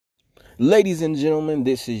Ladies and gentlemen,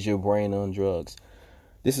 this is your brain on drugs.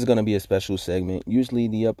 This is going to be a special segment. Usually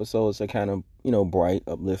the episodes are kind of, bright,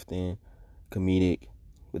 uplifting, comedic.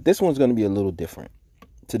 But this one's going to be a little different.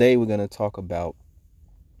 Today we're going to talk about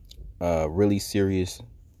a really serious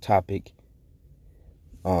topic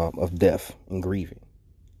of death and grieving.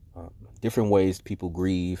 Different ways people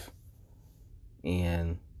grieve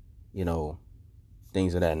and,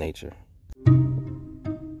 things of that nature.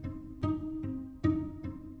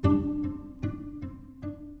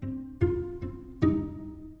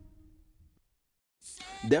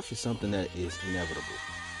 Death is something that is inevitable.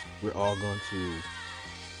 We're all going to,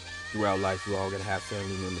 throughout life, we're all going to have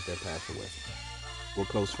family members that pass away. We're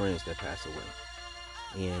close friends that pass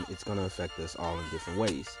away. And it's going to affect us all in different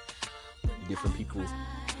ways. Different people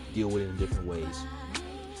deal with it in different ways.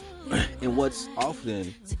 And what's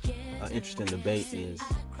often an interesting debate is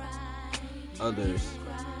others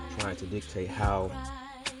trying to dictate how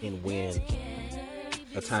and when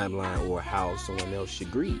a timeline or how someone else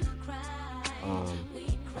should grieve.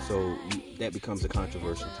 So that becomes a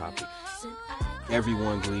controversial topic.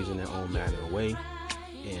 Everyone grieves in their own manner of way,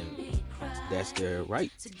 and that's their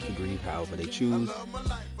right to grieve however they choose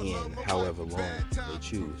and however long they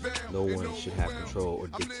choose. No one should have control or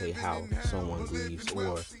dictate how someone grieves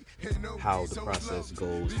or how the process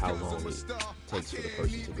goes, how long it takes for the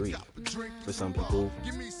person to grieve. For some people,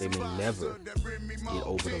 they may never get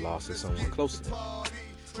over the loss of someone close to them.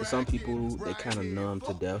 For some people, they kind of numb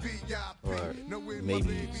to death or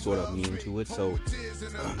maybe sort of immune to it, so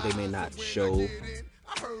they may not show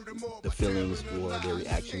the feelings or their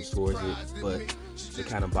reactions towards it, but they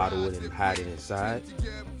kind of bottle it and hide it inside.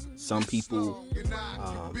 Some people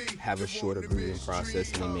have a shorter grieving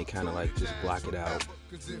process and they may kind of like just block it out,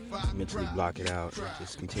 mentally block it out, and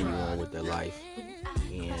just continue on with their life,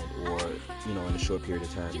 or in a short period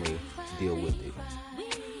of time they deal with it.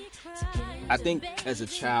 I think as a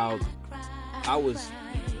child, I was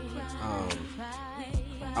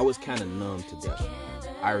kind of numb to death.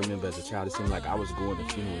 I remember as a child, it seemed like I was going to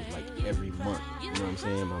funerals like every month. You know what I'm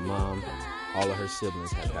saying? My mom, all of her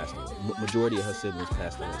siblings had passed away. Majority of her siblings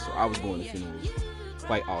passed away, so I was going to funerals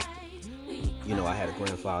quite often. I had a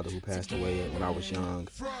grandfather who passed away when I was young,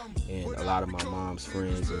 and a lot of my mom's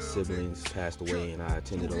friends and siblings passed away, and I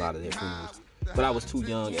attended a lot of their funerals. But I was too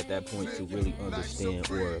young at that point to really understand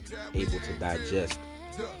or able to digest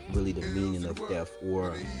really the meaning of death,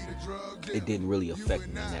 or it didn't really affect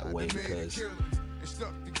me in that way because,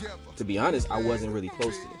 to be honest, I wasn't really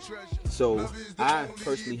close to it. So I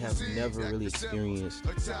personally have never really experienced,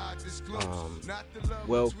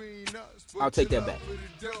 I'll take that back.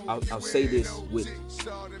 I'll say this with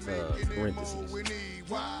parentheses.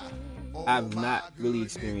 I've not really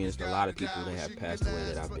experienced a lot of people that have passed away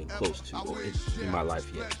that I've been close to in my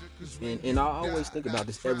life yet. And I always think about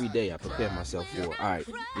this every day. I prepare myself for, all right,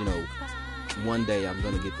 one day I'm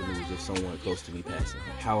going to get the news of someone close to me passing.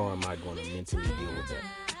 How am I going to mentally deal with that?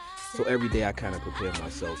 So every day I kind of prepare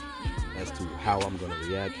myself as to how I'm going to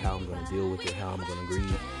react, how I'm going to deal with it, how I'm going to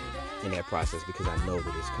grieve in that process, because I know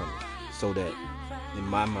that it's coming. So that in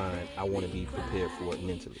my mind, I want to be prepared for it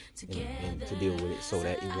mentally and to deal with it so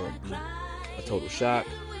that it won't be a total shock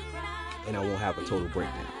and I won't have a total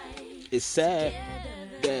breakdown. It's sad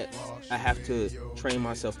that I have to train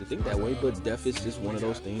myself to think that way, but death is just one of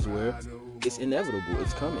those things where it's inevitable.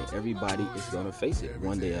 It's coming. Everybody is going to face it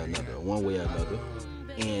one day or another, one way or another.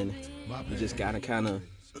 And you just got to kind of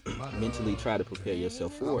mentally try to prepare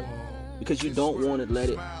yourself for it, because you don't want to let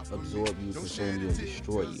it absorb you, consume you, and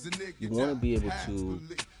destroy you. You want to be able to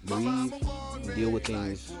breathe and deal with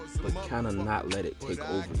things, but kind of not let it take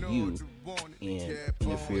over you and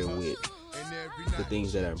interfere with the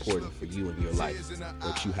things that are important for you in your life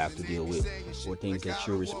that you have to deal with, or things that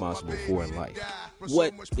you're responsible for in life.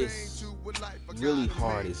 What is really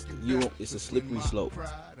hard is it's a slippery slope.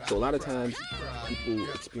 So a lot of times people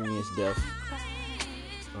experience death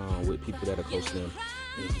with people that are close to them.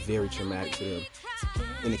 It's very traumatic to them,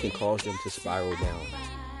 and it can cause them to spiral down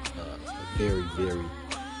a very, very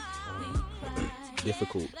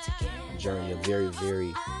difficult journey, a very,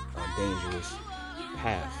 very dangerous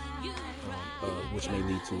path, which may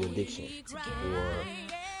lead to addiction or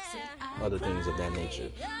other things of that nature.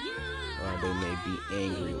 They may be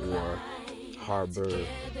angry or harbor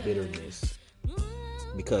bitterness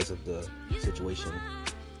because of the situation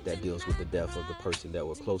that deals with the death of the person that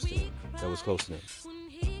was close to them.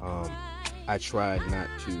 I tried not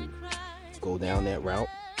to go down that route.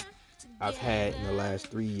 I've had in the last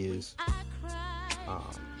 3 years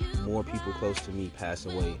more people close to me pass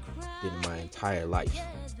away than my entire life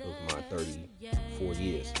of my 34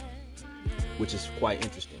 years, which is quite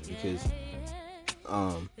interesting because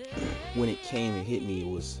when it came and hit me, it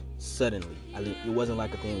was suddenly. It wasn't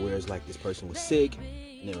like a thing where it's like this person was sick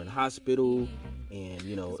and they were in the hospital,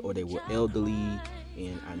 and or they were elderly,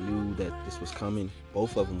 and I knew that this was coming.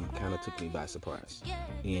 Both of them kind of took me by surprise,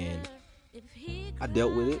 and I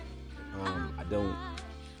dealt with it. I don't,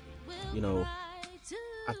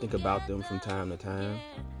 I think about them from time to time,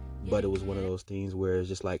 but it was one of those things where it's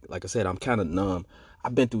just like I said, I'm kind of numb.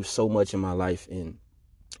 I've been through so much in my life, and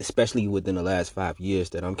especially within the last 5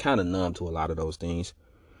 years, that I'm kind of numb to a lot of those things.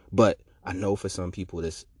 But I know for some people,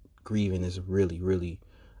 this grieving is really, really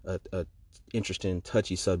a interesting,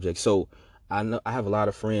 touchy subject. So I know I have a lot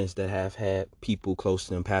of friends that have had people close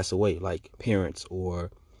to them pass away, like parents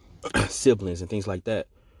or siblings and things like that.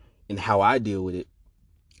 And how I deal with it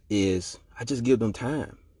is I just give them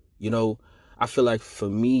time. I feel like for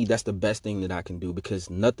me, that's the best thing that I can do, because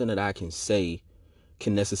nothing that I can say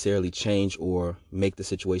can necessarily change or make the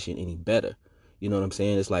situation any better. You know what I'm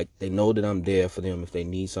saying? It's like they know that I'm there for them if they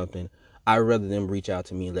need something. I'd rather them reach out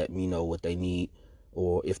to me and let me know what they need,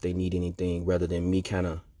 or if they need anything, rather than me kind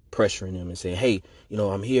of pressuring them and saying, hey,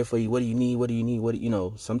 I'm here for you. What do you need? What do you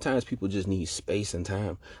need? Sometimes people just need space and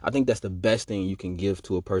time. I think that's the best thing you can give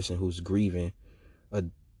to a person who's grieving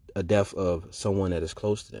a death of someone that is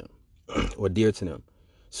close to them or dear to them.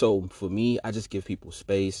 So for me, I just give people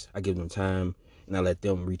space. I give them time, and I let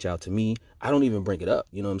them reach out to me. I don't even bring it up,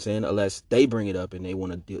 you know what I'm saying? Unless they bring it up and they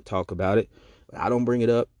want to talk about it. But I don't bring it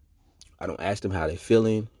up. I don't ask them how they're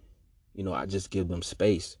feeling. I just give them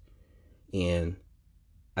space. And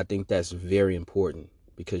I think that's very important,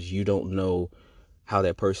 because you don't know how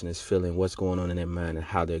that person is feeling, what's going on in their mind, and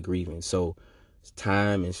how they're grieving. So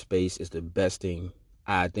time and space is the best thing,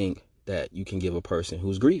 I think, that you can give a person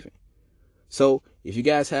who's grieving. So if you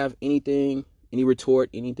guys have anything, any retort,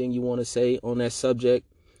 anything you want to say on that subject,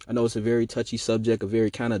 I know it's a very touchy subject, a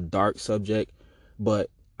very kind of dark subject, but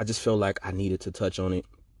I just feel like I needed to touch on it,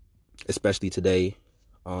 especially today.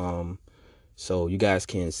 So you guys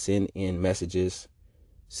can send in messages,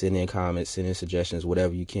 send in comments, send in suggestions,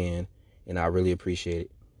 whatever you can, and I really appreciate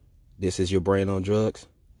it. This is your Brain on Drugs.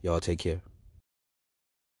 Y'all take care.